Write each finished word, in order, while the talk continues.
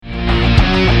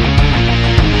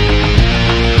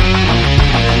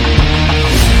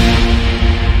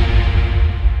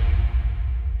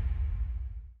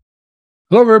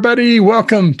Hello, everybody.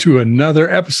 Welcome to another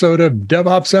episode of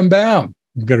DevOps Unbound.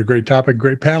 We've got a great topic,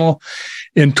 great panel.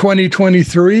 In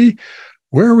 2023,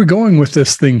 where are we going with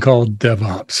this thing called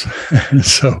DevOps?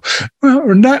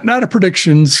 We're not a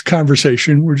predictions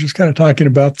conversation. We're just kind of talking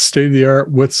about the state of the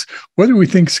art, what do we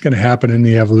think is going to happen in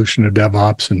the evolution of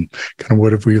DevOps, and kind of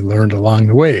what have we learned along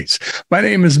the ways. My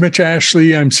name is Mitch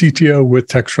Ashley. I'm CTO with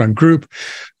Techstrong Group,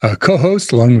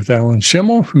 co-host along with Alan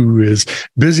Schimmel, who is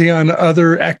busy on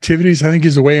other activities. I think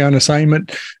he's away on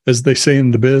assignment, as they say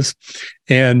in the biz,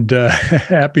 and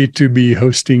happy to be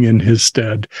hosting in his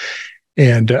stead.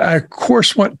 And I, of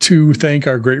course, want to thank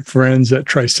our great friends at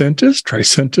Tricentis.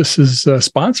 Tricentis has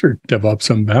sponsored DevOps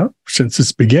Unbound since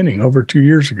its beginning over 2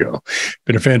 years ago.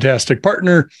 Been a fantastic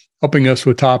partner, helping us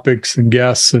with topics and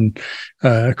guests and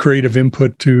creative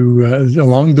input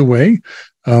along the way,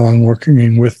 along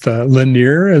working with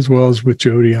Lanier as well as with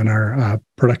Jody on our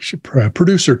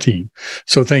producer team.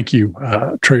 So thank you,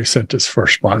 Tricentis, for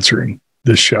sponsoring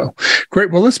this show.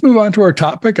 Great. Well, let's move on to our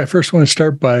topic. I first want to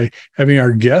start by having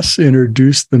our guests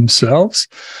introduce themselves.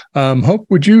 Hope,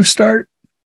 would you start?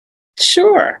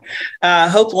 Sure.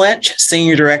 Hope Lynch,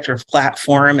 Senior Director of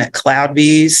Platform at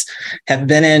CloudBees, have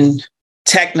been in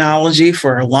technology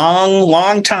for a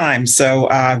long time. So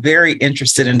very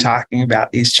interested in talking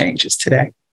about these changes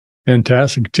today.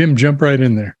 Fantastic. Tim, jump right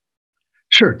in there.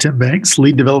 Sure. Tim Banks,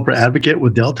 Lead Developer Advocate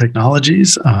with Dell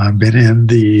Technologies. I've been in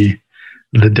the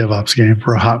DevOps game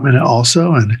for a hot minute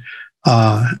also. And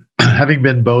having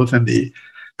been both in the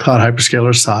cloud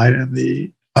hyperscaler side and the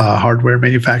hardware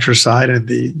manufacturer side and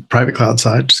the private cloud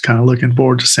side, just kind of looking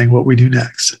forward to seeing what we do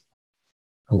next.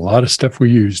 A lot of stuff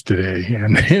we use today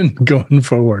and going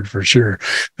forward for sure.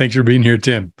 Thanks for being here,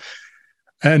 Tim.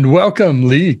 And welcome,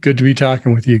 Lee. Good to be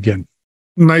talking with you again.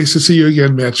 Nice to see you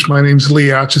again, Mitch. My name's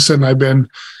Lee Atchison. I've been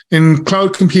in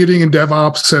cloud computing and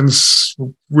DevOps since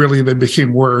really they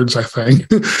became words, I think.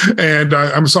 And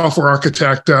I'm a software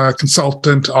architect,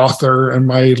 consultant, author, and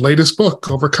my latest book,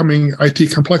 Overcoming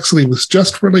IT Complexity, was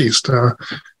just released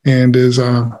and is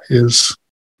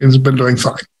been doing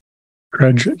fine.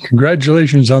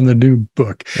 Congratulations on the new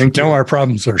book. Thank you. Now our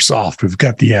problems are solved. We've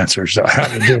got the answers on how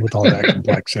to deal with all that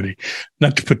complexity.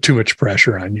 Not to put too much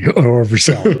pressure on you or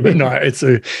yourself, but no, it's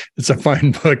a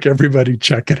fine book. Everybody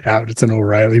check it out. It's an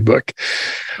O'Reilly book.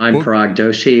 I'm Parag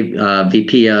Doshi,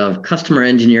 VP of Customer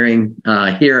Engineering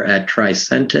here at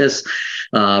Tricentis.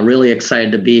 Really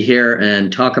excited to be here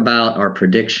and talk about our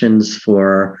predictions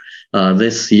for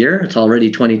this year. It's already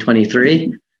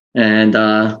 2023. And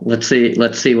let's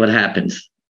see what happens.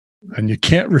 And you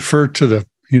can't refer to the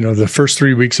first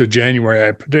 3 weeks of January.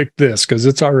 I predict this because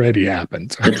it's already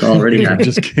happened. It's already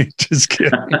happened. Just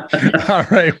kidding. All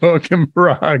right, welcome,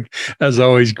 Parag. As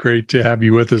always, great to have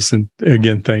you with us. And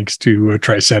again, thanks to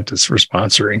Tricentis for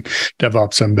sponsoring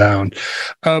DevOps Unbound.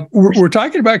 We're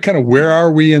talking about kind of where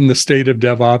are we in the state of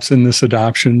DevOps in this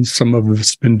adoption. Some of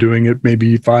us been doing it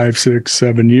maybe 5, 6,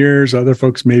 7 years. Other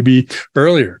folks maybe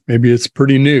earlier. Maybe it's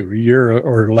pretty new, a year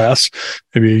or less,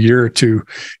 maybe a year or two.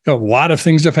 A lot of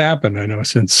things have happened, I know,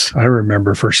 since I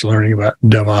remember first learning about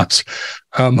DevOps.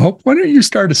 Hope, why don't you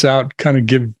start us out, kind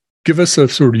of give us a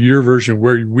sort of your version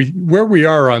where we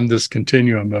are on this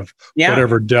continuum of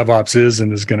whatever DevOps is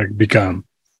and is going to become.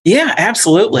 Yeah,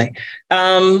 absolutely.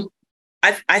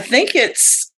 I think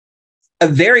it's a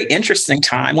very interesting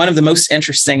time, one of the most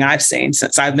interesting I've seen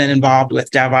since I've been involved with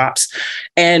DevOps,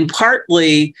 and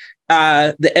partly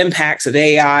the impacts of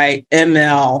AI,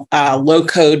 ML, low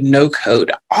code, no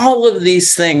code, all of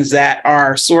these things that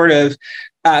are sort of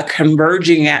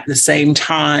converging at the same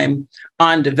time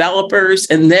on developers.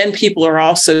 And then people are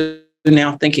also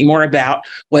now thinking more about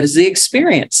what is the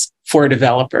experience for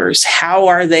developers? How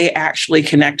are they actually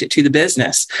connected to the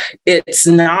business? It's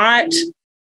not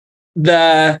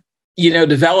the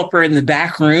developer in the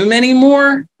back room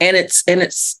anymore, and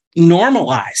it's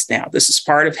normalized now. This is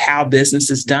part of how business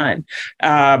is done,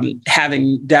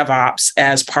 having DevOps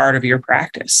as part of your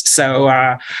practice. So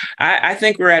I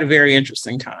think we're at a very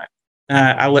interesting time.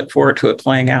 I look forward to it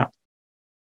playing out.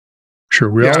 Sure.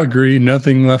 We all agree.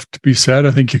 Nothing left to be said.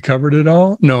 I think you covered it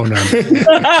all. No. Some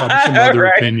other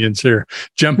opinions here.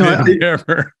 Jump in.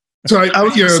 Ever. So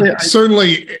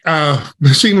certainly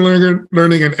machine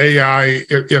learning and AI,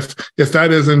 if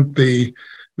that isn't the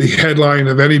headline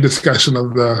of any discussion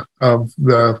of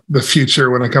the future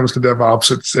when it comes to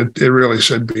DevOps, it really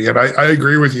should be. And I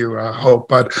agree with you, Hope,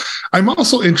 but I'm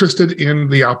also interested in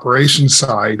the operations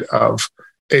side of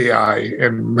AI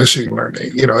and machine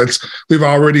learning. We've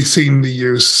already seen the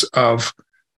use of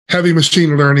heavy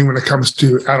machine learning when it comes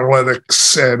to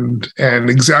analytics and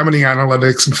examining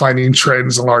analytics and finding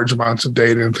trends in large amounts of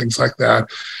data and things like that.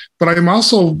 But I'm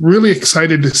also really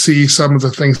excited to see some of the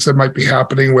things that might be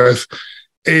happening with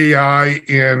AI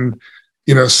in,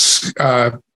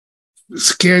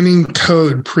 scanning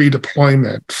code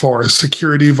pre-deployment for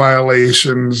security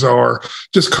violations or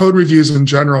just code reviews in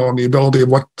general, and the ability of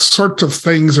what sorts of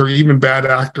things or even bad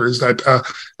actors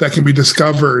that can be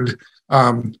discovered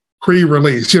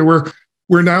pre-release.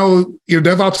 We're now,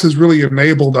 DevOps has really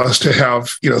enabled us to have,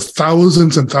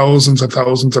 thousands and thousands and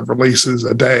thousands of releases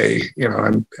a day,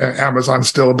 and Amazon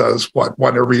still does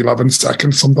one every 11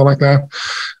 seconds, something like that.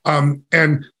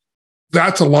 And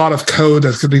that's a lot of code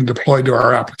that's getting deployed to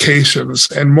our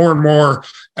applications, and more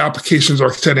applications are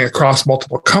extending across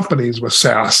multiple companies with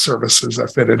SaaS services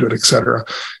that fit into it, et cetera.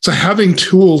 So having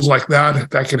tools like that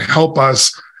can help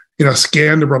us,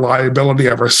 scan the reliability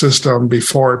of our system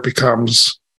before it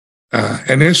becomes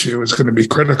an issue is going to be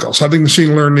critical. So I think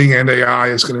machine learning and AI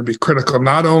is going to be critical,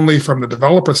 not only from the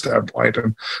developer standpoint,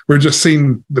 and we're just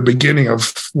seeing the beginning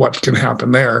of what can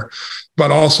happen there,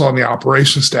 but also on the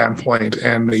operation standpoint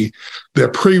and the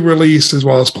pre-release as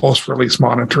well as post-release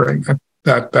monitoring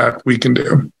that we can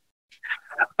do.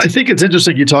 I think it's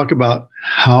interesting you talk about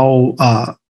how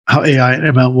AI and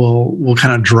ML will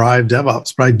kind of drive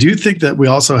DevOps. But I do think that we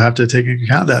also have to take into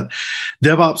account that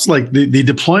DevOps, like the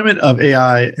deployment of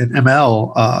AI and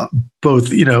ML,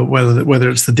 both, whether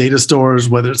it's the data stores,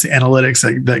 whether it's the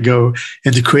analytics that go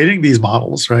into creating these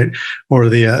models, right, or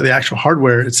the actual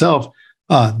hardware itself,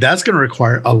 that's going to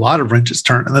require a lot of wrenches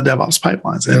turned in the DevOps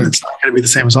pipelines, and it's not going to be the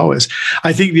same as always.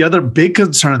 I think the other big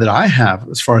concern that I have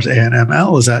as far as AI and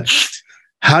ML is that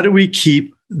how do we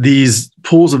keep these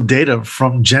pools of data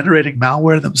from generating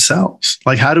malware themselves?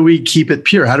 Like, how do we keep it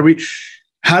pure? How do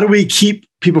we keep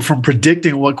people from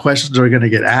predicting what questions are going to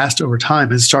get asked over time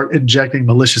and start injecting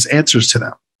malicious answers to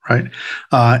them, right?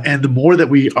 And the more that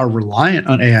we are reliant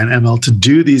on AI and ML to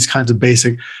do these kinds of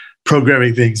basic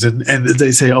programming things, and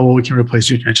they say, oh, well, we can replace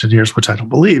junior engineers, which I don't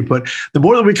believe, but the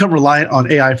more that we become reliant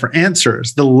on AI for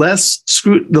answers, the less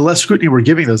scrutiny we're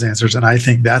giving those answers, and I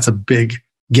think that's a big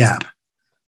gap.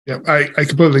 Yeah, I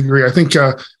completely agree. I think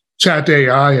Chat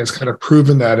AI has kind of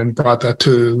proven that and brought that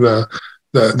to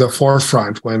the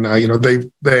forefront when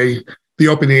the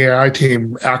OpenAI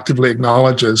team actively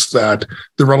acknowledges that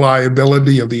the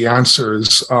reliability of the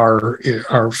answers are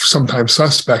sometimes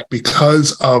suspect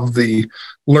because of the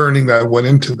learning that went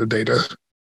into the data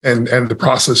and the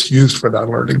process used for that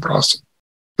learning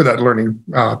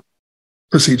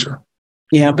procedure.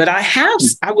 Yeah, but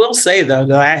I will say, though,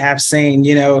 that I have seen,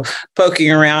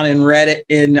 poking around in Reddit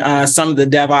in some of the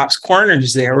DevOps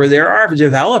corners where there are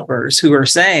developers who are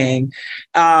saying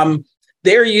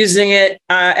they're using it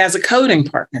as a coding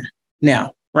partner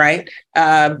now, right?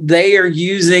 They are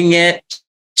using it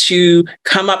to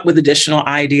come up with additional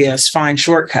ideas, find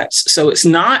shortcuts. So it's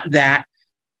not that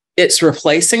it's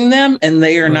replacing them and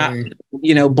they are not,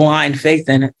 blind faith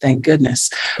in it, thank goodness.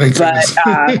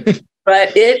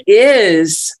 But it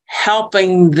is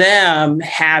helping them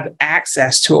have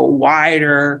access to a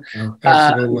wider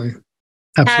category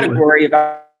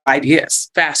of ideas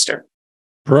faster.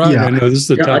 Parag, I know this is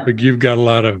the topic you've got a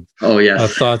lot of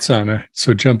thoughts on it,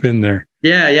 so jump in there.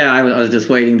 I was just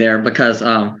waiting there because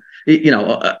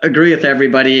agree with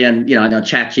everybody, and I know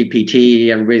ChatGPT,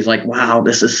 everybody's like, wow,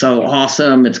 this is so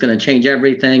awesome, it's going to change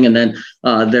everything, and then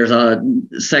there's a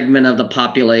segment of the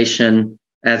population,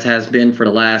 as has been for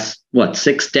the last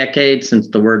 6 decades since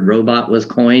the word robot was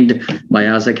coined by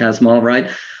Isaac Asimov,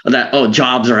 right? That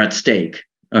jobs are at stake.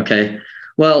 Okay.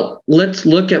 Well, let's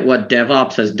look at what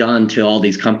DevOps has done to all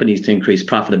these companies to increase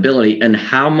profitability, and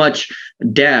how much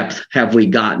depth have we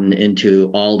gotten into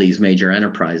all these major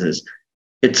enterprises.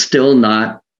 It's still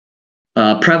not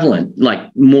prevalent.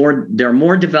 There are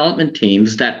more development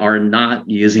teams that are not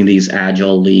using these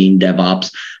agile, lean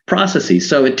DevOps processes.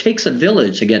 So it takes a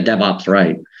village to get DevOps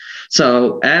right.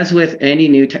 So as with any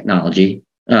new technology,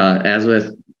 as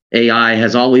with AI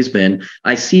has always been,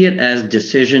 I see it as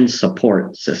decision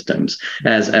support systems,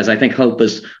 as I think Hope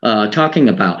was talking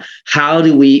about. How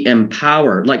do we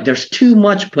empower? There's too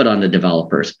much put on the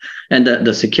developers. And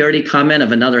the security comment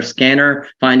of another scanner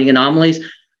finding anomalies,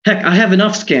 heck, I have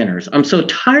enough scanners. I'm so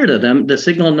tired of them. The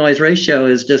signal noise ratio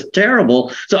is just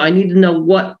terrible. So I need to know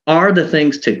what are the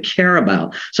things to care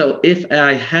about. So if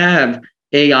I have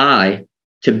AI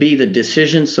to be the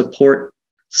decision support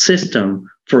system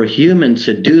for humans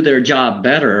to do their job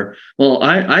better, well,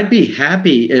 I'd be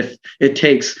happy if it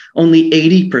takes only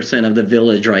 80% of the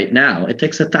village right now. It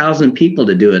takes 1,000 people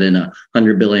to do it in a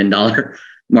 $100 billion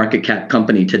market cap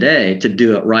company today to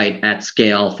do it right at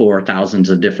scale for thousands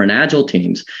of different agile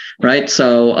teams, right?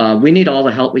 So we need all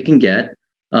the help we can get.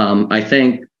 I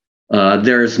think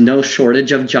there's no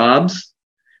shortage of jobs.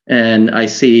 And I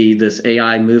see this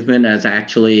AI movement as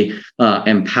actually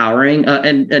empowering.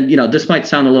 And this might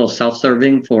sound a little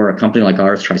self-serving for a company like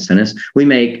ours, Tricentis. We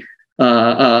make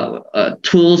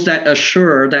tools that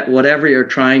assure that whatever you're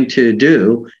trying to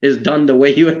do is done the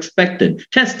way you expected.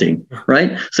 Testing,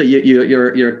 right? So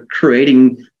you're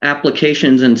creating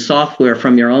applications and software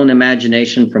from your own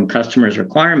imagination, from customers'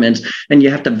 requirements, and you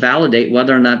have to validate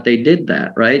whether or not they did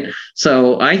that, right?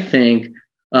 So I think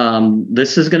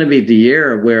this is going to be the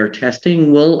year where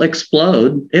testing will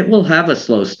explode. It will have a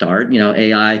slow start.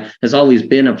 AI has always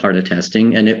been a part of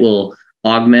testing, and it will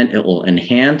augment, it will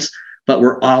enhance, but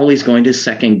we're always going to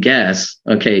second guess.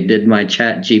 Okay, did my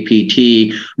Chat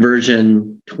GPT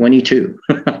version 22,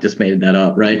 I just made that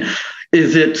up, right?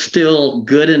 Is it still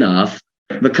good enough?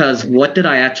 Because what did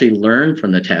I actually learn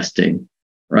from the testing,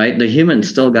 right? The humans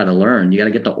still got to learn. You got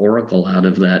to get the oracle out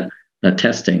of that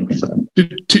testing. So.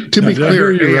 To be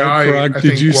clear, AI, Parag,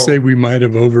 did you say we might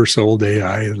have oversold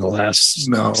AI in the last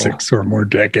 6 or more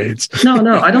decades? No,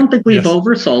 I don't think we've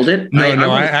oversold it.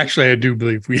 I do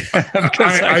believe we have.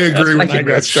 I agree with you. I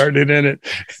got started in it.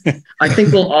 I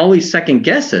think we'll always second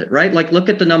guess it, right? Like, look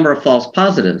at the number of false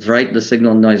positives, right? The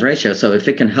signal noise ratio. So if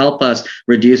it can help us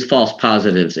reduce false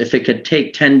positives, if it could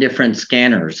take 10 different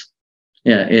scanners,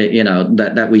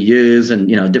 that we use,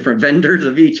 and different vendors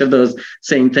of each of those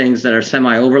same things that are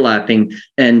semi-overlapping,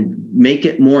 and make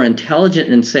it more intelligent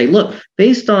and say, look,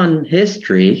 based on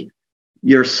history,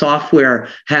 your software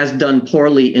has done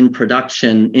poorly in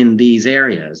production in these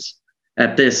areas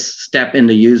at this step in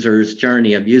the user's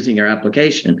journey of using your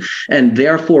application, and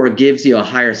therefore gives you a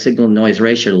higher signal noise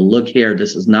ratio to look here,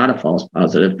 this is not a false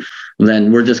positive.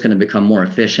 Then we're just going to become more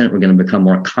efficient. We're going to become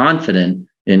more confident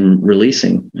in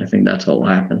releasing. I think that's what will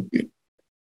happen.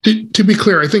 To be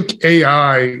clear, I think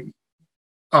AI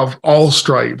of all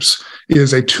stripes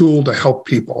is a tool to help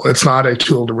people. It's not a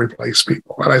tool to replace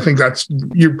people. And I think that's,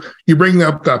 you bring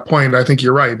up that point. I think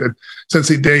you're right, that since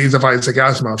the days of Isaac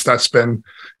Asimov, that's been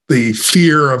the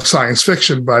fear of science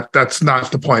fiction, but that's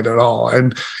not the point at all.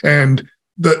 And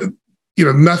the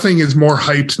nothing is more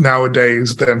hyped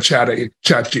nowadays than Chat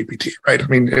GPT, right? I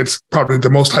mean, it's probably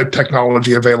the most hyped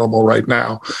technology available right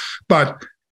now. But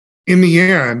in the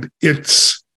end,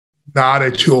 it's not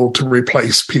a tool to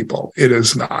replace people. It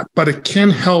is not. But it can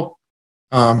help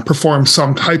perform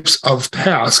some types of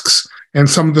tasks, and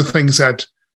some of the things that,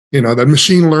 that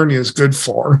machine learning is good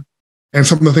for. And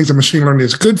some of the things that machine learning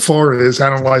is good for is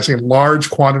analyzing large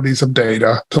quantities of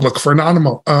data to look for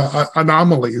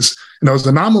anomalies. And those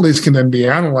anomalies can then be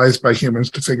analyzed by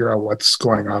humans to figure out what's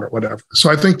going on or whatever.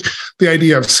 So I think the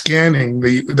idea of scanning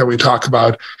that we talk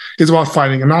about is about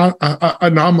finding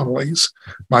anomalies.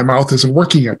 My mouth isn't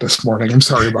working yet this morning. I'm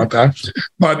sorry about that.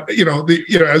 But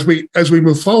as we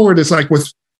move forward, it's like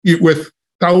with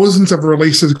thousands of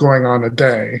releases going on a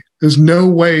day, there's no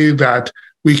way that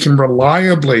we can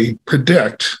reliably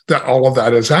predict that all of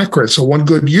that is accurate. So one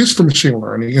good use for machine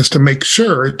learning is to make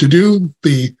sure to do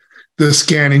the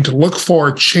scanning, to look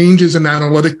for changes in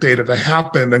analytic data to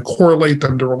happen and correlate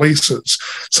them to releases.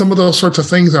 Some of those sorts of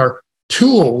things are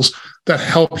tools that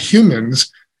help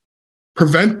humans,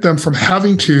 prevent them from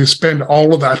having to spend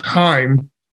all of that time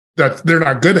that they're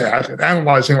not good at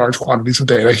analyzing large quantities of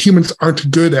data. Humans aren't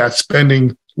good at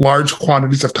spending large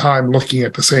quantities of time looking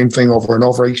at the same thing over and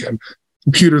over again.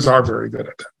 Computers are very good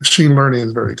at that. Machine learning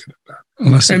is very good at that.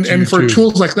 And for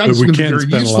tools like that, it's going to be very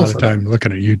useful. We can spend a lot of time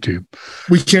looking at YouTube.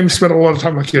 We can spend a lot of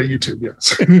time looking at YouTube,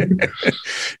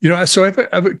 yes. So I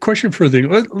have a question for the.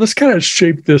 Let's kind of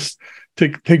shape this,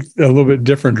 take a little bit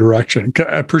different direction.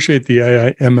 I appreciate the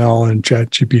AI, ML, and Chat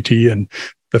GPT, and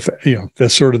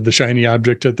that's sort of the shiny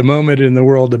object at the moment in the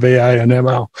world of AI and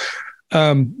ML.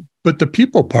 But the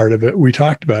people part of it, we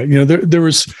talked about. There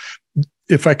was.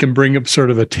 If I can bring up sort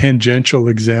of a tangential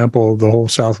example of the whole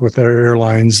Southwest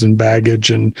Airlines and baggage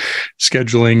and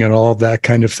scheduling and all of that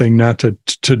kind of thing, not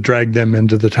to drag them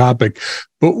into the topic.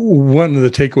 But one of the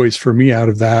takeaways for me out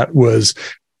of that was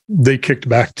they kicked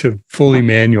back to fully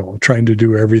manual, trying to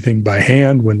do everything by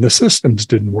hand when the systems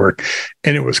didn't work.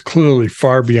 And it was clearly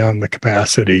far beyond the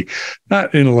capacity,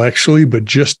 not intellectually, but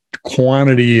just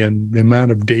quantity and the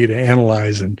amount of data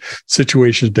analyzed and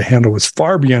situations to handle was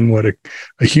far beyond what a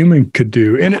human could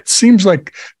do. And it seems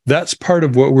like that's part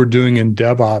of what we're doing in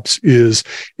DevOps is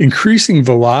increasing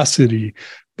velocity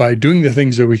by doing the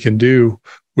things that we can do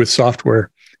with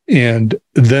software and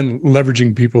then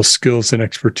leveraging people's skills and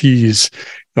expertise.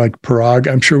 Like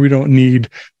Parag, I'm sure we don't need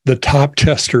the top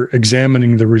tester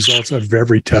examining the results of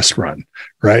every test run,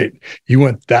 right? You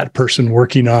want that person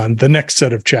working on the next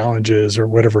set of challenges or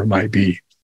whatever it might be.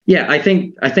 Yeah, I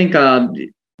think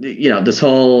this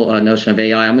whole notion of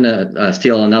AI. I'm going to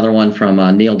steal another one from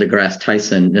Neil deGrasse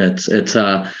Tyson. It's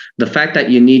the fact that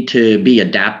you need to be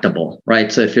adaptable,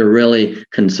 right? So if you're really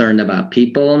concerned about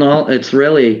people and all, it's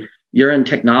really, you're in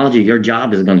technology, your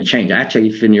job is going to change. Actually,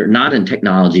 if you're not in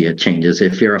technology, it changes.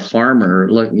 If you're a farmer,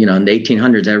 look, in the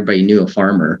 1800s, everybody knew a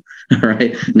farmer,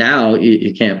 right? Now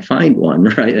you can't find one,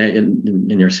 right, in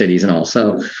your cities and all.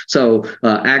 So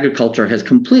agriculture has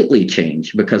completely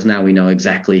changed because now we know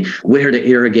exactly where to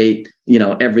irrigate,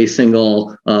 every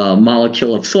single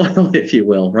molecule of soil, if you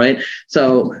will, right?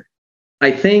 So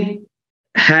I think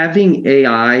having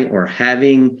AI or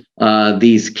having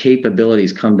these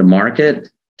capabilities come to market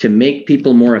to make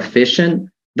people more efficient,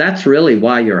 that's really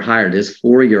why you're hired, is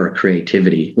for your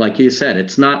creativity. Like you said,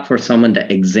 it's not for someone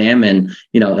to examine,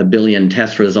 a billion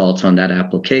test results on that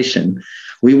application.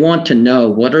 We want to know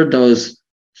what are those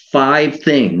 5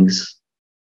 things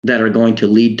that are going to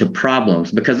lead to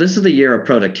problems, because this is the year of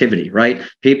productivity, right?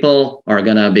 People are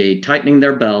going to be tightening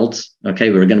their belts.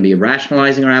 Okay, we're going to be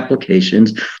rationalizing our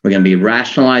applications. We're going to be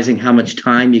rationalizing how much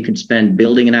time you can spend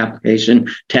building an application,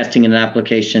 testing an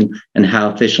application, and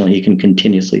how efficiently you can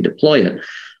continuously deploy it.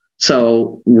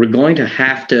 So we're going to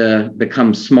have to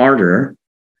become smarter.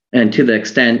 And to the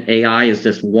extent AI is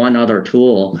just one other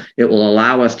tool, it will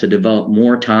allow us to devote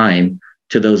more time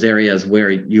to those areas where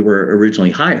you were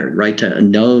originally hired, right? To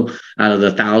know out of the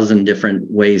 1,000 different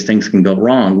ways things can go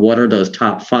wrong, what are those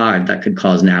top 5 that could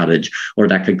cause an outage or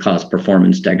that could cause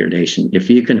performance degradation? If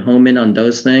you can home in on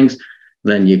those things,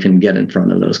 then you can get in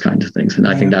front of those kinds of things. And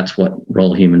I think that's what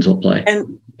role humans will play.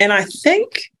 And I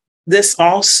think this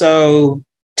also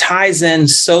ties in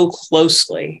so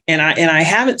closely, and I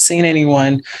haven't seen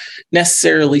anyone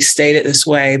necessarily state it this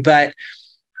way, but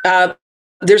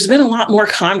there's been a lot more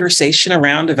conversation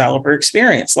around developer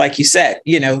experience. Like you said,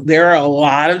 there are a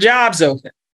lot of jobs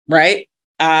open, right?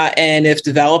 And if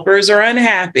developers are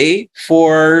unhappy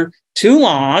for too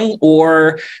long,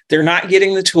 or they're not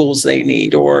getting the tools they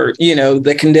need, or,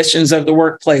 the conditions of the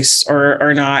workplace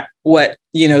are not what,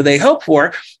 they hope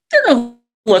for, they're going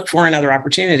to look for another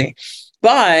opportunity.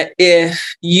 But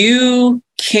if you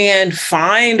can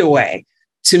find a way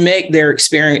to make their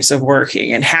experience of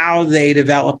working and how they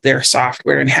develop their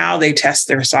software and how they test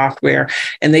their software,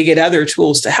 and they get other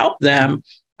tools to help them,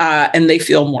 and they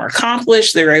feel more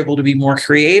accomplished, they're able to be more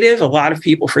creative. A lot of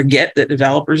people forget that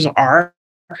developers are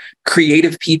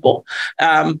creative people.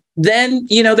 Then,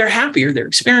 they're happier, their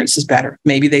experience is better.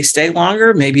 Maybe they stay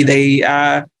longer, maybe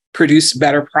they produce a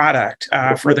better product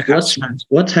for the customers.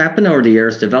 What's happened over the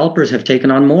years, developers have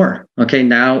taken on more. Okay,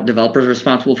 now developers are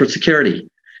responsible for security.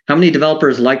 How many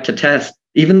developers like to test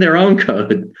even their own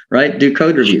code, right? Do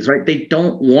code reviews, right? They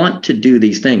don't want to do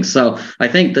these things. So I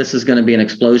think this is going to be an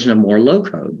explosion of more low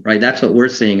code, right? That's what we're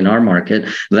seeing in our market,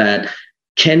 that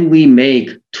can we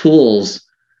make tools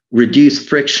reduce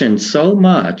friction so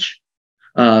much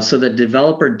so the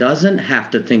developer doesn't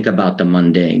have to think about the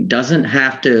mundane, doesn't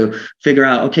have to figure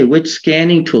out, okay, which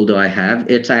scanning tool do I have?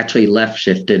 It's actually left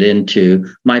shifted into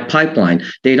my pipeline.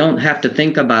 They don't have to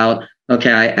think about,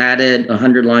 okay, I added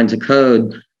 100 lines of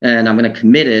code and I'm going to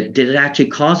commit it. Did it actually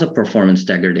cause a performance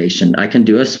degradation? I can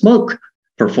do a smoke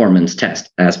performance test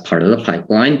as part of the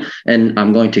pipeline, and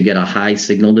I'm going to get a high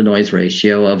signal to noise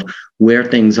ratio of where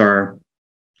things are,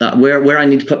 where I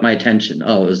need to put my attention.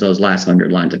 Oh, it was those last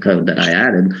 100 lines of code that I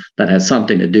added that has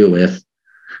something to do with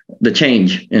the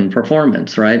change in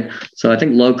performance, right? So I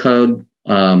think low code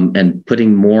and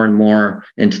putting more and more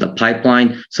into the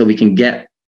pipeline so we can get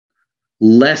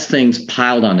less things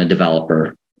piled on a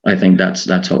developer. I think that's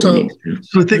what we need.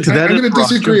 So I think I'm going to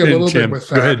disagree a little bit with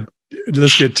that. Go ahead.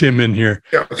 Let's get Tim in here.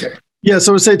 Yeah. Okay. Yeah.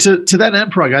 So I would say to that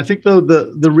end, Parag, I think though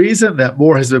the reason that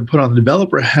more has been put on the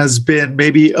developer has been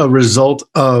maybe a result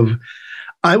of,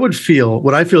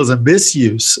 what I feel is a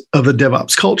misuse of the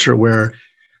DevOps culture, where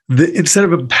instead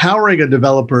of empowering a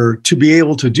developer to be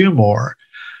able to do more,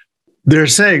 they're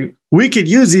saying, we can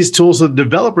use these tools so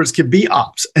developers can be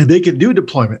ops and they can do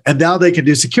deployment. And now they can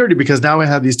do security because now we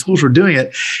have these tools for doing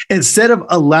it, instead of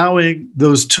allowing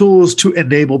those tools to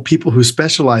enable people who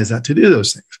specialize that to do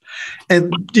those things.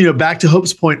 And, back to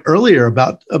Hope's point earlier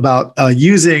about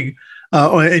using,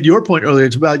 and your point earlier,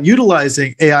 it's about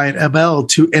utilizing AI and ML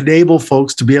to enable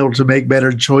folks to be able to make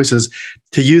better choices,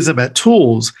 to use them as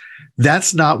tools.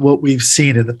 That's not what we've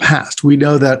seen in the past. We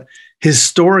know that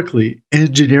historically,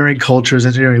 engineering cultures,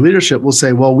 engineering leadership will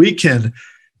say, well, we can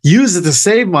uses the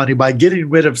same money by getting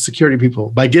rid of security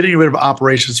people, by getting rid of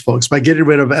operations folks, by getting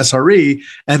rid of SRE,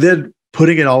 and then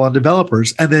putting it all on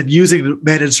developers, and then using the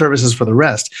managed services for the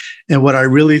rest. And what I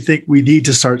really think we need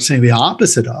to start seeing the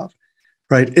opposite of,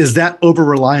 right, is that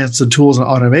over-reliance on tools and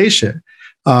automation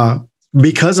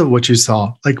because of what you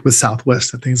saw, like with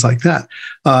Southwest and things like that.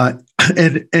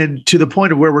 And to the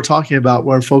point of where we're talking about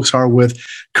where folks are with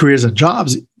careers and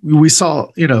jobs, we saw,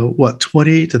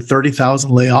 20 to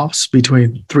 30,000 layoffs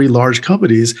between 3 large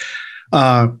companies,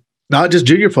 not just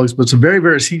junior folks, but some very,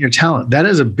 very senior talent. That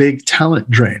is a big talent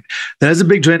drain. That is a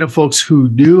big drain of folks who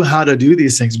knew how to do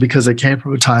these things because they came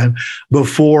from a time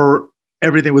before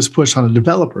everything was pushed on the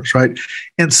developers, right?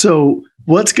 And so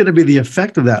what's going to be the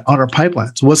effect of that on our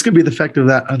pipelines? What's going to be the effect of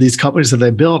that on these companies that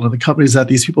they build and the companies that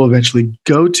these people eventually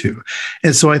go to?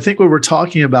 And so I think when we're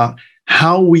talking about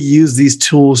how we use these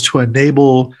tools to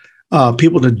enable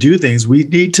people to do things, we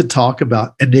need to talk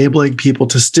about enabling people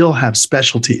to still have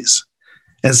specialties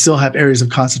and still have areas of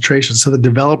concentration so the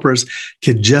developers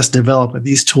can just develop, and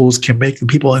these tools can make the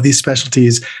people in these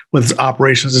specialties, whether it's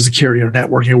operations or security or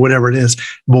networking or whatever it is,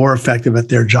 more effective at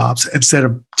their jobs instead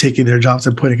of taking their jobs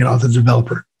and putting it on the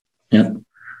developer. Yeah.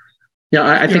 Yeah,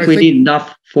 I think we need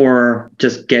enough for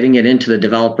just getting it into the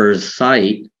developer's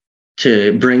site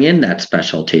to bring in that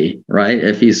specialty, right?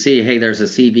 If you see, hey, there's a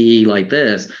CVE like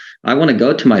this, I want to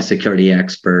go to my security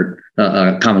expert,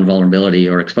 common vulnerability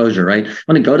or exposure, right? I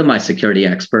want to go to my security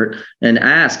expert and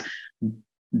ask,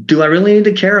 do I really need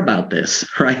to care about this,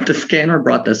 right? The scanner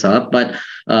brought this up, but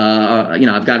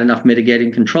I've got enough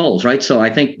mitigating controls, right? So I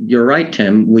think you're right,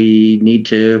 Tim. We need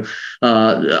to,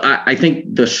 I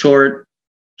think the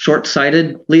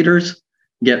short-sighted leaders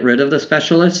get rid of the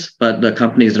specialists, but the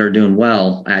companies that are doing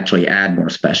well actually add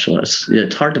more specialists.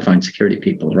 It's hard to find security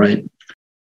people, right?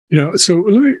 So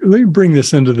let me bring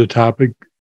this into the topic,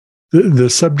 the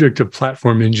subject of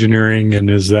platform engineering, and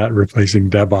is that replacing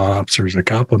DevOps, or is it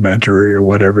complementary, or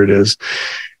whatever it is.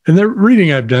 And the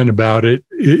reading I've done about it,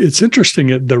 it's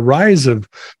interesting. The rise of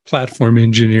platform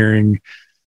engineering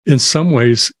in some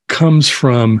ways comes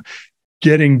from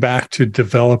getting back to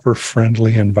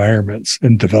developer-friendly environments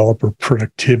and developer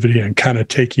productivity, and kind of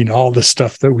taking all the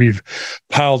stuff that we've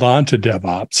piled onto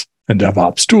DevOps and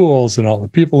DevOps tools and all the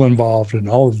people involved and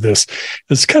all of this.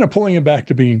 It's kind of pulling it back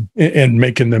to being and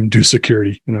making them do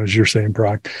security, as you're saying,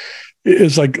 Parag.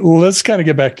 It's like, let's kind of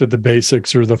get back to the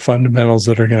basics or the fundamentals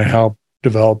that are going to help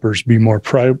developers be more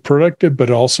productive, but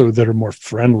also that are more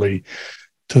friendly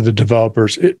to the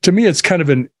developers. To me, it's kind of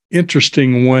an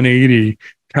interesting 180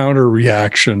 counter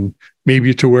reaction,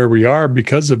 maybe to where we are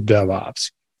because of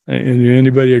DevOps. And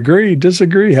anybody agree,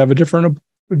 disagree, have a different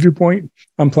viewpoint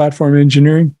on platform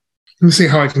engineering? Let me see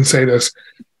how I can say this.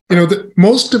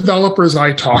 Most developers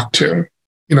I talk to,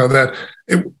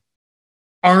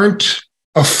 aren't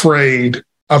afraid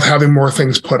of having more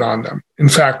things put on them. In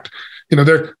fact,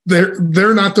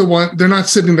 they're not the one. They're not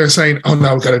sitting there saying, "Oh,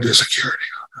 now we've got to do security."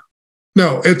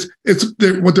 No,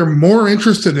 what they're more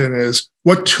interested in is,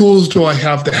 what tools do I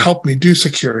have to help me do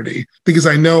security? Because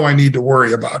I know I need to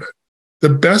worry about it. The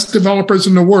best developers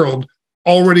in the world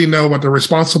already know what they're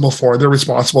responsible for. They're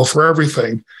responsible for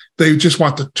everything. They just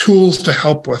want the tools to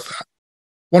help with that.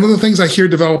 One of the things I hear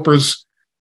developers,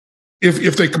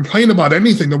 if they complain about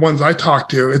anything, the ones I talk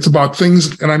to, it's about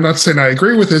things, and I'm not saying I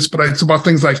agree with this, but it's about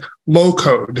things like low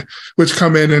code, which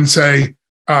come in and say,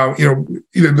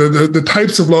 the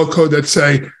types of low code that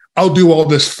say, I'll do all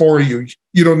this for you.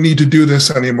 You don't need to do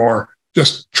this anymore.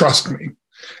 Just trust me.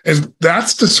 And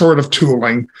that's the sort of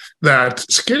tooling that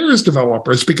scares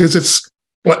developers, because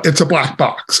it's a black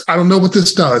box. I don't know what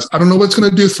this does. I don't know what it's going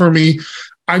to do for me.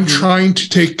 I'm trying to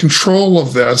take control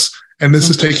of this, and this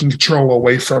is taking control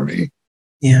away from me.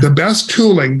 Yeah. The best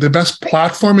tooling, the best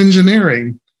platform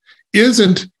engineering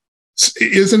isn't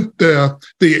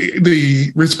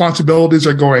the responsibilities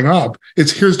are going up.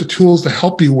 It's, here's the tools to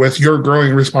help you with your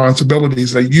growing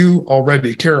responsibilities that you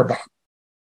already care about.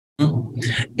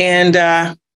 And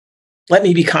let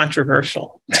me be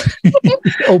controversial.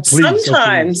 Oh, please.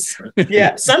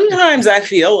 Sometimes I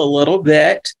feel a little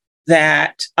bit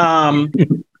that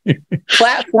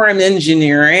platform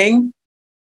engineering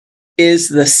is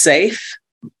the safe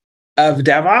of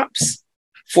DevOps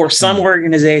for some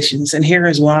organizations, and here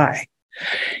is why.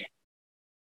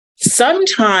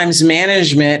 Sometimes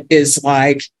management is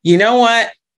like, you know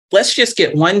what? Let's just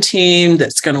get one team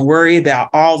that's going to worry about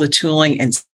all the tooling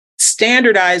and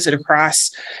standardize it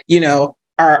across,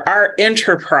 our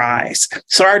enterprise,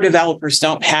 so our developers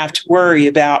don't have to worry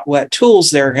about what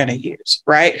tools they're going to use,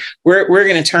 right? We're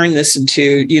going to turn this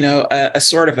into, a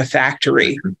sort of a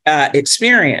factory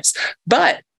experience.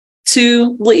 But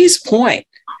to Lee's point,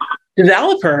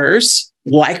 developers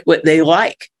like what they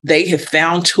like. They have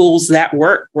found tools that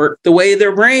work the way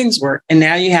their brains work. And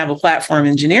now you have a platform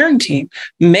engineering team,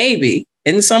 maybe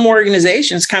in some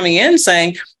organizations coming in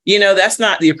saying, that's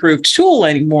not the approved tool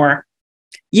anymore.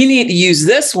 You need to use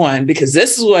this one because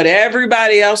this is what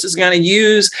everybody else is going to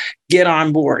use. Get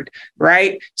on board,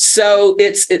 right? So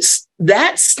it's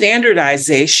that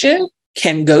standardization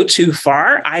can go too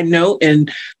far. I know in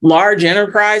large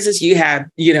enterprises, you have,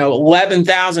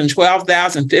 11,000,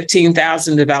 12,000,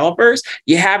 15,000 developers.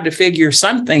 You have to figure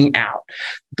something out.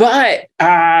 But,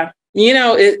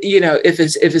 if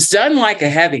it's done like a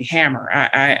heavy hammer,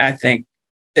 I think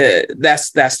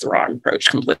that's the wrong approach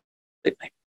completely.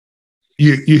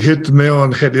 You hit the nail on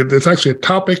the head. It's actually a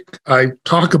topic I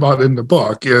talk about in the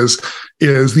book is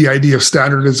the idea of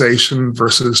standardization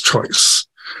versus choice.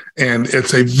 And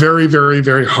it's a very, very,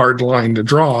 very hard line to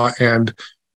draw. And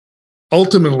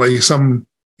ultimately, some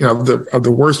of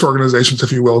the worst organizations,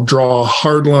 if you will, draw a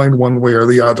hard line one way or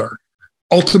the other.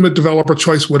 Ultimate developer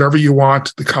choice, whatever you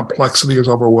want, the complexity is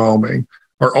overwhelming.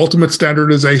 Or ultimate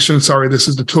standardization, sorry, this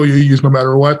is the tool you use no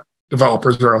matter what,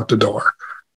 developers are out the door.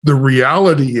 The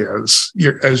reality is,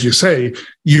 as you say,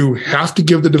 you have to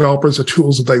give the developers the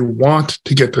tools that they want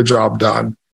to get the job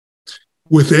done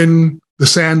within the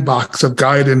sandbox of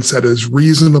guidance that is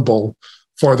reasonable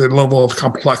for the level of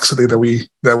complexity that we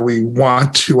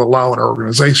want to allow in our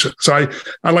organization. So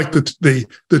I like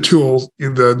the tool,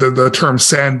 the term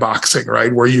sandboxing,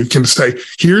 right? Where you can say,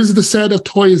 here's the set of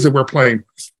toys that we're playing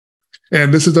with.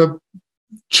 And this is a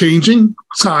changing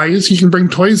size. You can bring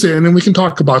toys in and we can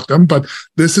talk about them, but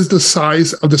this is the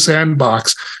size of the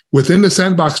sandbox. Within the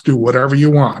sandbox, do whatever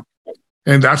you want.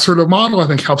 And that sort of model, I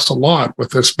think, helps a lot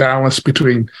with this balance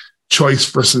between choice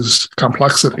versus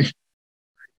complexity.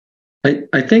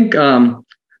 I think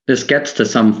this gets to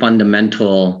some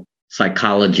fundamental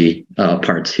psychology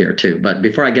parts here too. But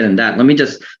before I get into that, let me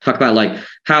just talk about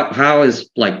how is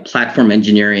platform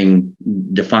engineering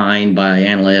defined by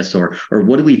analysts, or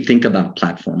what do we think about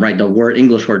platform, right? The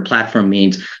English word platform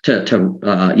means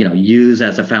to use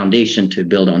as a foundation to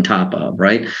build on top of,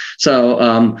 right?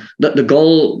 So the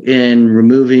goal in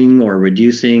removing or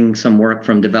reducing some work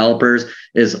from developers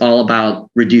is all about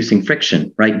reducing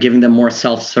friction, right? Giving them more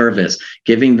self-service,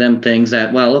 giving them things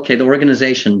that, the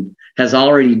organization has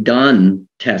already done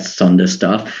tests on this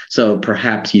stuff, so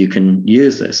perhaps you can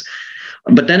use this.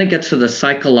 But then it gets to the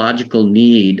psychological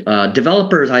need.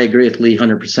 Developers, I agree with Lee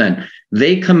 100%.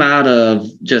 They come out of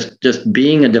just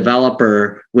being a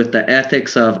developer with the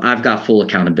ethics of, I've got full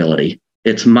accountability.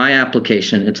 It's my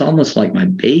application. It's almost like my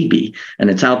baby, and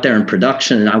it's out there in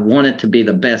production, and I want it to be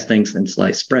the best thing since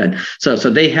sliced bread. So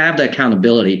they have the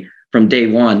accountability from day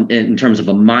one in terms of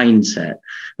a mindset.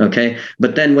 Okay.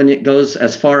 But then when it goes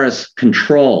as far as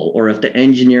control, or if the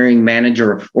engineering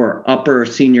manager or upper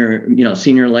senior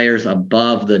layers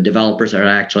above the developers that are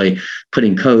actually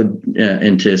putting code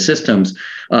into systems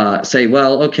say,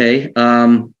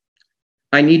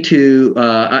 I need you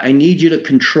to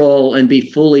control and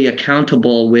be fully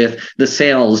accountable with the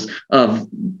sales of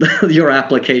your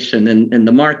application in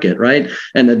the market, right?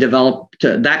 And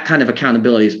that kind of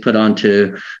accountability is put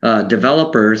onto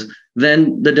developers.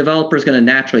 Then the developer is going to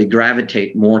naturally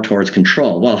gravitate more towards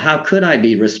control. Well, how could I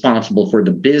be responsible for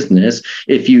the business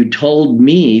if you told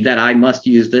me that I must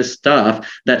use this stuff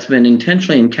that's been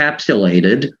intentionally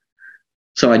encapsulated,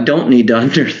 so I don't need to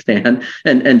understand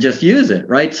and just use it,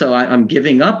 right? So I'm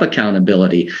giving up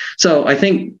accountability. So I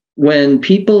think when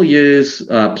people use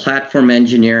platform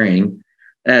engineering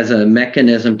as a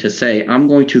mechanism to say, I'm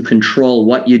going to control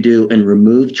what you do and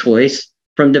remove choice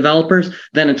from developers,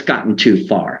 then it's gotten too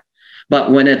far.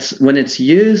 But when it's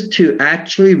used to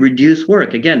actually reduce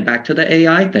work, again, back to the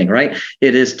AI thing, right?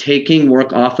 It is taking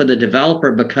work off of the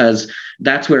developer, because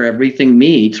that's where everything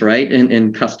meets, right?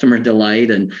 In customer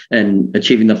delight and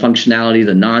achieving the functionality,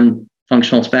 the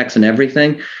non-functional specs and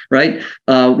everything, right?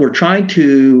 We're trying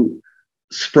to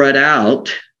spread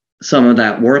out some of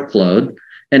that workload.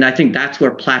 And I think that's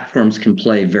where platforms can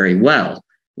play very well,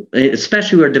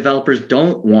 especially where developers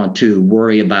don't want to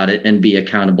worry about it and be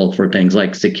accountable for things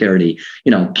like security,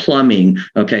 plumbing.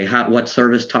 Okay, what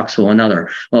service talks to one another?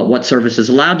 Well, what service is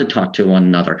allowed to talk to one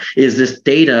another? Is this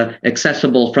data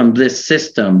accessible from this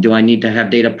system? Do I need to have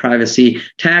data privacy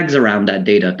tags around that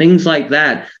data? Things like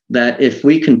that if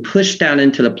we can push down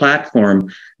into the platform,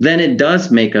 then it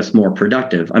does make us more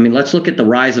productive. I mean, let's look at the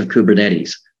rise of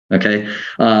Kubernetes. Okay.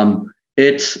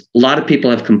 A lot of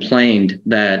people have complained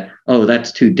that,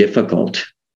 that's too difficult.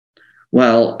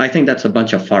 Well, I think that's a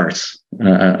bunch of farce.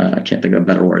 I can't think of a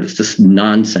better word. It's just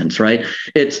nonsense, right?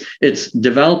 It's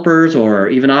developers or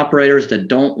even operators that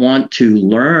don't want to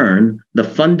learn the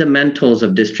fundamentals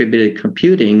of distributed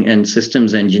computing and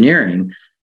systems engineering.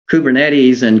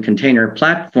 Kubernetes and container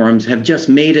platforms have just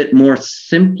made it more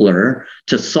simpler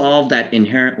to solve that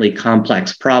inherently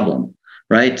complex problem,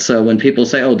 right? So when people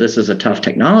say, oh, this is a tough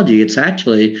technology, it's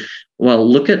actually, well,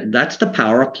 that's the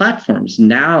power of platforms.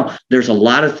 Now there's a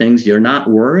lot of things you're not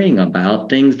worrying about,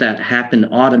 things that happen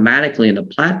automatically in a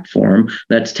platform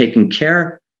that's taken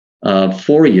care of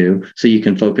for you so you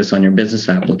can focus on your business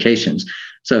applications.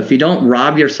 So if you don't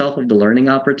rob yourself of the learning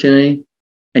opportunity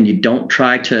and you don't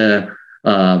try to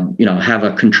have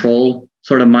a control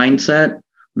sort of mindset,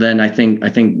 then I think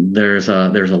there's a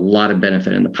lot of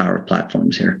benefit in the power of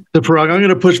platforms here. So Parag, I'm going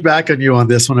to push back on you on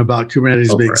this one about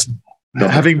Kubernetes being simple.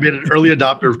 Having been an early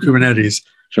adopter of Kubernetes,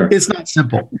 sure, it's not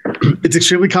simple. It's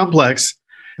extremely complex.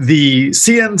 The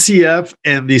CNCF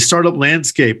and the startup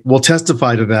landscape will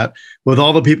testify to that with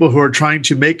all the people who are trying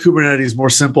to make Kubernetes more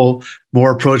simple,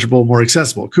 more approachable, more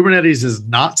accessible. Kubernetes is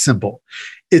not simple.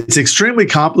 It's extremely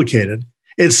complicated.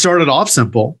 It started off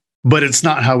simple, but it's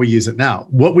not how we use it now.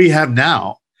 What we have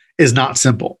now is not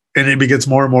simple, and it gets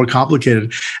more and more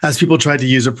complicated as people try to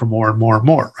use it for more and more and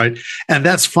more, right? And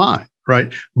that's fine,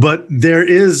 right? But there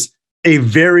is a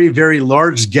very, very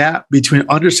large gap between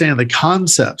understanding the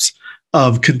concepts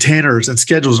of containers and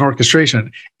schedules and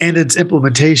orchestration and its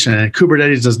implementation, and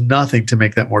Kubernetes does nothing to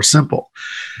make that more simple.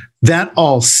 That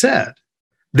all said,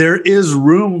 there is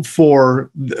room for,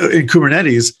 in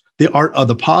Kubernetes, the art of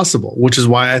the possible, which is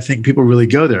why I think people really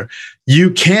go there.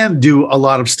 You can do a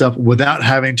lot of stuff without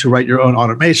having to write your own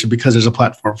automation because there's a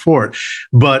platform for it.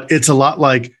 But it's a lot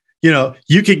like,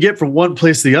 you can get from one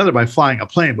place to the other by flying a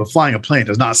plane, but flying a plane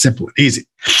is not simple and easy.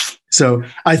 So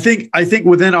I think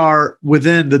within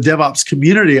the DevOps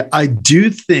community, I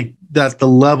do think that the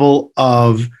level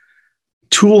of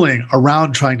tooling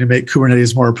around trying to make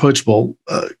Kubernetes more approachable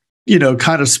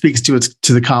kind of speaks to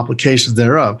the complications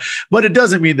thereof. But it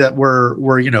doesn't mean that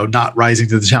we're not rising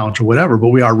to the challenge or whatever, but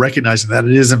we are recognizing that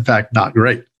it is in fact not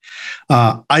great.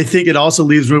 I think it also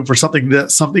leaves room for something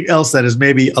else that is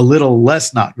maybe a little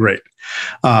less not great.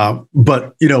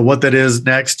 But what that is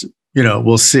next,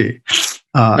 we'll see.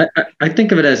 I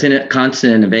think of it as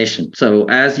constant innovation. So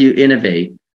as you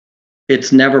innovate,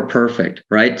 it's never perfect,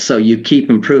 right? So you keep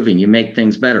improving, you make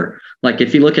things better. Like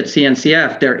if you look at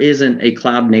CNCF, there isn't a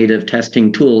cloud native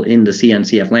testing tool in the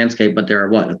CNCF landscape, but there are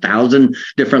 1,000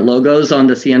 different logos on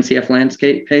the CNCF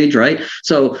landscape page, right?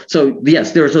 So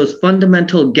yes, there's those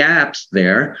fundamental gaps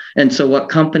there. And so what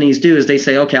companies do is they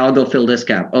say, okay, I'll go fill this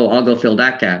gap. Oh, I'll go fill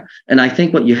that gap. And I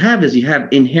think what you have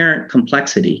inherent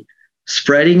complexity,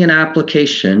 spreading an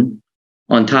application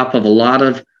on top of a lot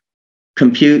of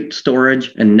compute,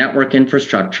 storage, and network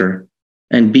infrastructure,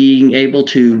 and being able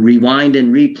to rewind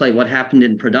and replay what happened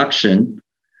in production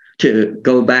to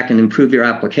go back and improve your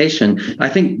application. I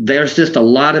think there's just a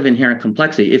lot of inherent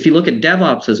complexity. If you look at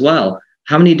DevOps as well,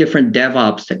 how many different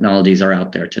DevOps technologies are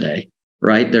out there today,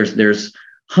 right? There's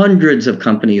hundreds of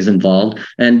companies involved,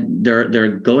 and they're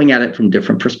going at it from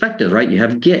different perspectives, right? You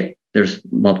have Git. There's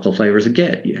multiple flavors of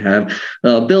Git. You have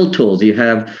build tools. You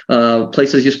have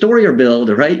places you store your build,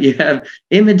 right? You have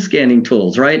image scanning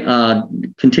tools, right?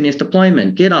 Continuous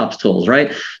deployment, GitOps tools,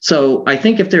 right? So I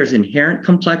think if there's inherent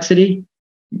complexity,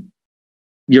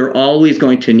 you're always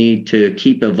going to need to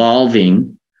keep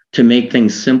evolving to make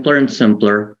things simpler and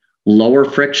simpler, lower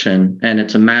friction, and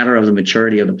it's a matter of the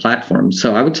maturity of the platform.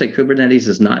 So I would say Kubernetes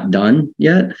is not done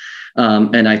yet.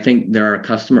 And I think there are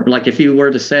customers, like if you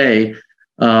were to say,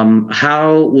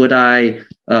 how would I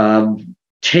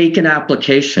take an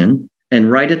application and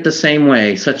write it the same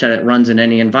way such that it runs in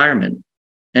any environment?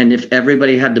 And if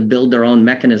everybody had to build their own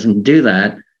mechanism to do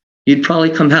that, you'd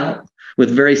probably come out with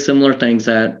very similar things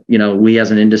that, we as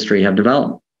an industry have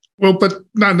developed. Well, but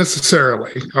not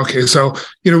necessarily. Okay, so,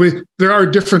 there are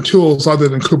different tools other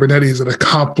than Kubernetes that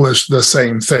accomplish the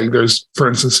same thing. There's, for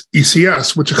instance,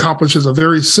 ECS, which accomplishes a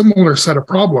very similar set of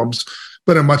problems,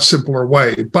 but in a much simpler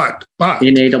way. But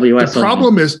in AWS, the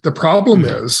problem is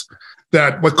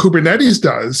that what Kubernetes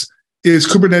does is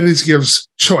Kubernetes gives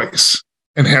choice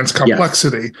and hence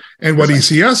complexity. Yes. And what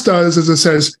ECS does is it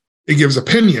says it gives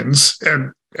opinions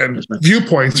and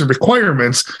viewpoints and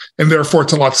requirements, and therefore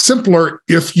it's a lot simpler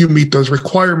if you meet those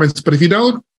requirements. But if you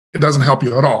don't, it doesn't help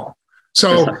you at all.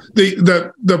 So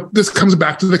this comes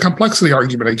back to the complexity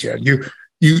argument again.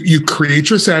 You create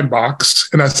your sandbox,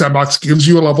 and that sandbox gives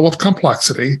you a level of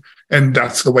complexity, and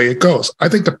that's the way it goes. I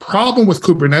think the problem with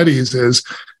Kubernetes is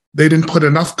they didn't put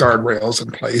enough guardrails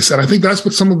in place. And I think that's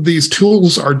what some of these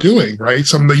tools are doing, right?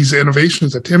 Some of these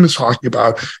innovations that Tim is talking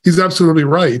about, he's absolutely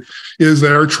right, is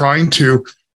they're trying to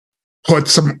put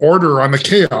some order on the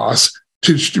chaos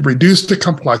to reduce the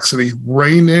complexity,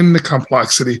 rein in the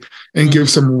complexity, and give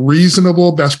some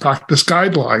reasonable best practice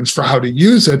guidelines for how to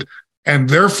use it, and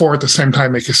therefore at the same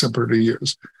time make it simpler to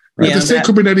use. Right? To say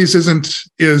Kubernetes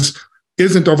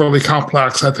isn't overly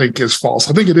complex, I think, is false.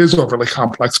 I think it is overly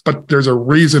complex, but there's a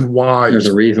reason why. There's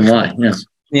a reason why, yeah.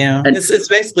 Yeah, it's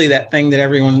basically that thing that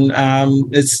everyone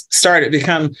it's started to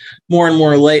become more and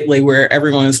more lately, where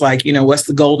everyone is like, what's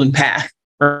the golden path,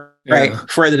 right,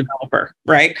 for the developer,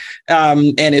 right?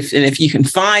 And if you can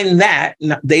find that,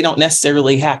 they don't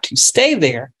necessarily have to stay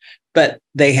there, but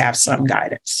they have some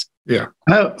guidance. Yeah,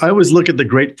 I always look at the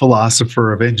great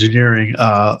philosopher of engineering,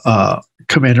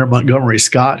 Commander Montgomery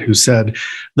Scott, who said,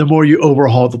 the more you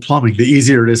overhaul the plumbing, the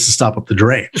easier it is to stop up the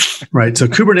drain, right? So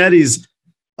Kubernetes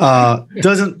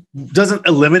doesn't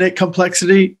eliminate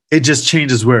complexity. It just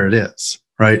changes where it is,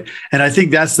 right? And I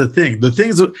think that's the thing. The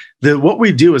things that what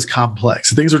we do is complex.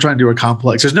 The things we're trying to do are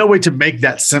complex. There's no way to make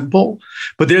that simple,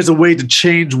 but there's a way to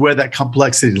change where that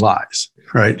complexity lies,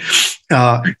 right?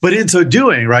 But in so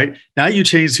doing, right, now you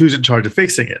change who's in charge of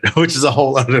fixing it, which is a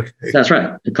whole other thing. That's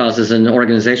right. It causes an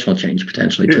organizational change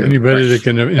potentially too. Anybody that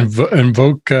can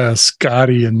invoke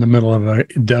Scotty in the middle of a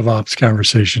DevOps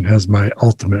conversation has my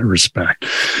ultimate respect.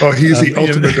 Oh, he's the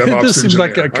ultimate DevOps. This seems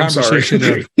like a conversation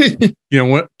of,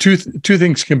 what two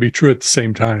things can be true at the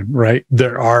same time, right?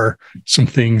 There are some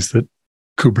things that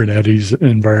Kubernetes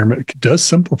environment does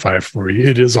simplify for you.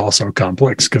 It is also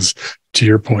complex because, to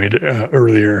your point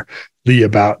earlier, Lee,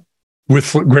 about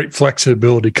with great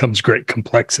flexibility comes great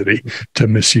complexity, to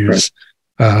misuse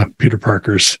Peter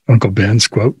Parker's Uncle Ben's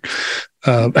quote.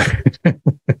 So,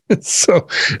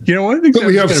 one of the things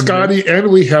we have Scotty and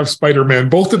we have Spider-Man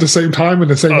both at the same time in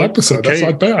the same episode. Okay. That's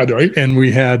not bad, right? And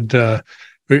we had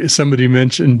somebody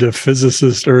mentioned a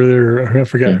physicist earlier. I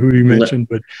forgot who he mentioned,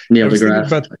 but Neil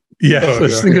deGrasse.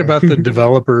 Thinking about the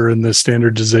developer and the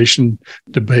standardization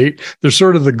debate. There's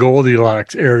sort of the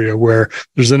Goldilocks area where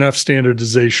there's enough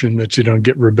standardization that you don't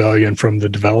get rebellion from the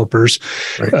developers.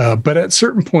 Right. But at a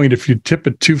certain point, if you tip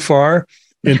it too far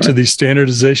into the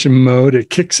standardization mode,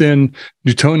 it kicks in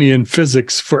Newtonian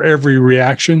physics for every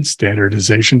reaction.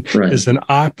 Standardization is an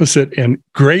opposite and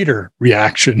greater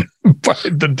reaction by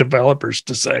the developers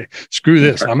to say, screw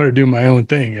this, I'm going to do my own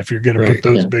thing. If you're going to put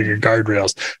those bigger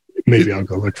guardrails, maybe I'll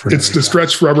go look for it. It's the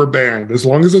stretched rubber band. As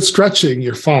long as it's stretching,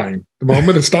 you're fine. The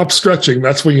moment it stops stretching,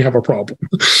 that's when you have a problem.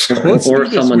 Or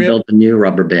someone built a new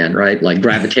rubber band, right? Like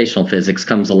gravitational physics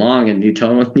comes along and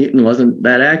Newton wasn't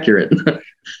that accurate.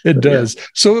 It does.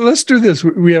 So let's do this.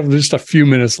 We have just a few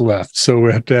minutes left. So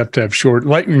we have to have short,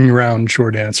 lightning round,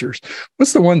 short answers.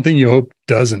 What's the one thing you hope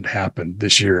doesn't happen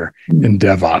this year in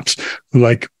DevOps?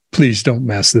 Like, please don't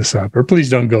mess this up, or please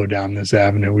don't go down this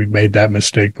avenue. We've made that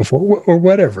mistake before, or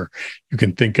whatever you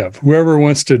can think of. Whoever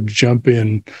wants to jump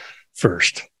in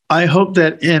first. I hope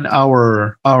that in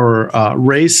our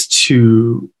race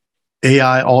to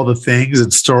AI, all the things,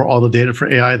 and store all the data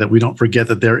for AI, that we don't forget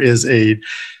that there is a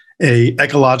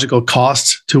ecological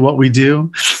cost to what we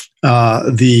do.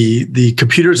 The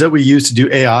computers that we use to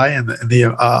do AI and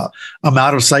the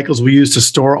amount of cycles we use to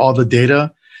store all the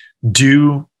data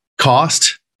do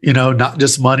cost. Not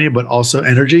just money, but also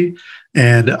energy.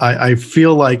 And I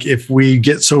feel like if we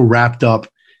get so wrapped up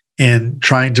in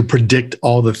trying to predict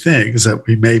all the things, that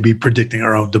we may be predicting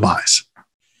our own demise.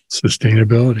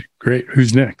 Sustainability. Great.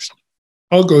 Who's next?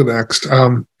 I'll go next.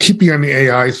 Keeping on the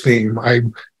AI theme,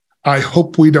 I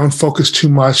hope we don't focus too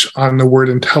much on the word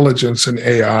intelligence in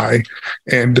AI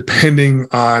and depending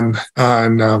on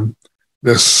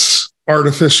this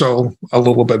artificial a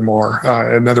little bit more.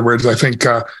 In other words, I think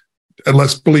and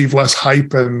let's believe less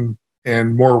hype and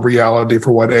more reality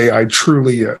for what AI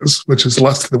truly is, which is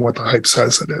less than what the hype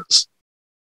says it is.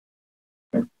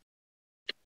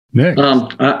 Nick.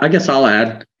 I guess I'll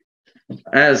add,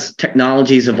 as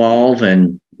technologies evolve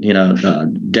and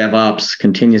DevOps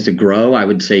continues to grow, I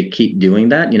would say keep doing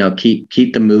that.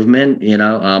 Keep the movement.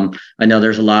 I know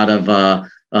there's a lot of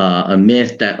a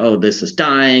myth that this is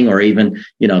dying, or even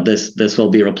this will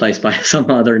be replaced by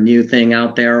some other new thing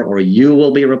out there, or you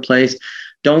will be replaced.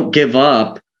 Don't give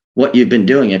up what you've been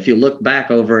doing. If you look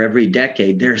back over every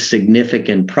decade, there's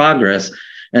significant progress,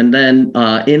 and then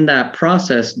in that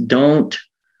process, don't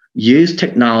use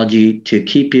technology to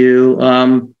keep you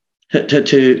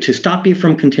to stop you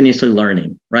from continuously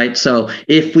learning. Right. So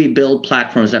if we build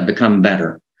platforms that become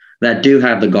better, that do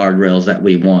have the guardrails that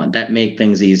we want, that make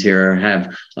things easier,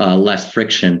 have less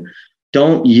friction,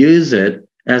 don't use it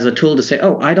as a tool to say,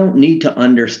 oh, I don't need to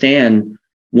understand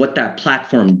what that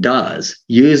platform does.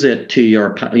 Use it to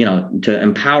your, to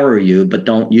empower you, but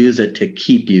don't use it to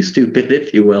keep you stupid,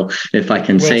 if you will, if I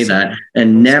can say that.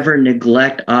 And never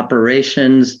neglect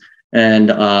operations.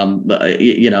 And,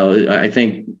 I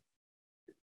think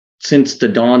since the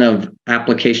dawn of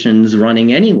applications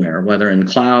running anywhere, whether in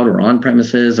cloud or on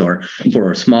premises or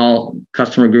for small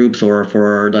customer groups or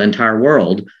for the entire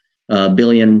world,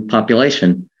 billion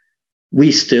population,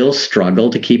 we still struggle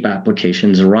to keep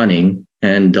applications running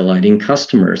and delighting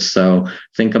customers. So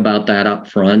think about that up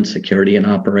front, security and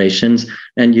operations,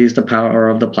 and use the power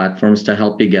of the platforms to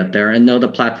help you get there. And know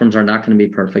the platforms are not going to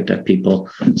be perfect, as people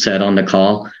said on the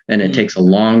call. And it takes a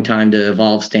long time to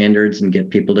evolve standards and get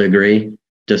people to agree.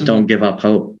 Just don't give up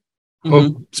hope.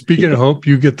 Hope. Speaking of hope,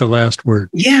 you get the last word.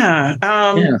 Yeah.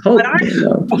 Hope.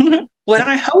 What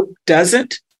I hope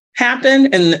doesn't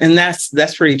happen, and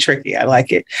that's pretty tricky. I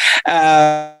like it.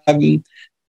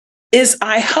 Is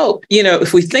I hope,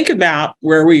 if we think about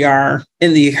where we are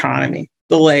in the economy,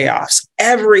 the layoffs,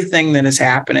 everything that is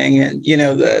happening, and,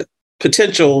 the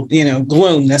potential,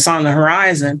 gloom that's on the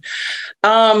horizon,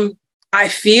 I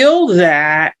feel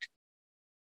that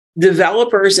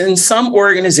developers in some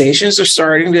organizations are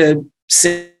starting to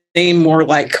seem more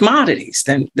like commodities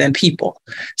than people.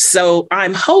 So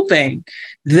I'm hoping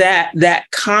that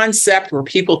concept where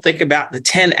people think about the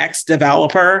 10X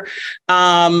developer,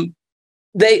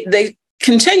 they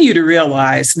continue to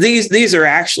realize these are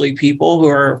actually people who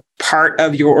are part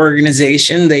of your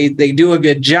organization. They do a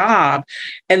good job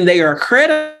and they are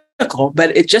critical,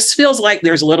 but it just feels like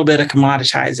there's a little bit of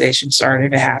commoditization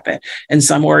starting to happen in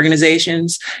some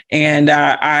organizations. And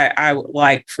I would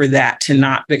like for that to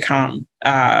not become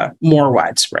more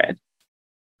widespread.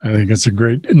 I think it's a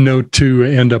great note to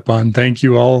end up on. Thank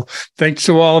you all. Thanks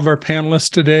to all of our panelists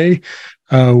today.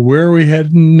 Where are we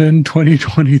heading in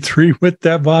 2023 with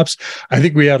DevOps? I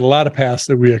think we had a lot of paths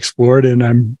that we explored, and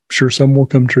I'm sure some will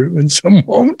come true and some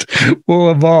won't.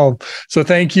 Will evolve. So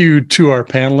thank you to our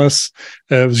panelists.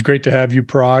 It was great to have you,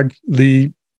 Parag,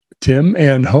 Lee, Tim,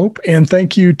 and Hope. And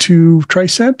thank you to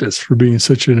Tricentis for being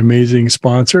such an amazing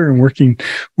sponsor and working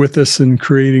with us and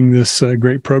creating this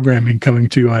great programming coming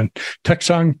to you on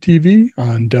Techstrong TV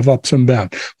on DevOps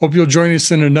Unbound. Hope you'll join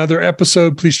us in another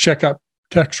episode. Please check out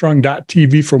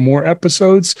Techstrong.tv for more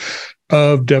episodes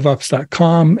of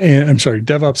DevOps.com and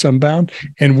DevOps Unbound.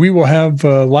 And we will have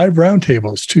live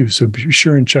roundtables too. So be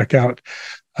sure and check out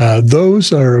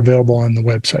those are available on the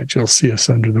website. You'll see us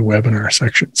under the webinar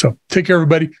section. So take care,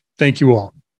 everybody. Thank you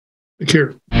all. Take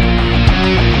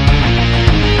care.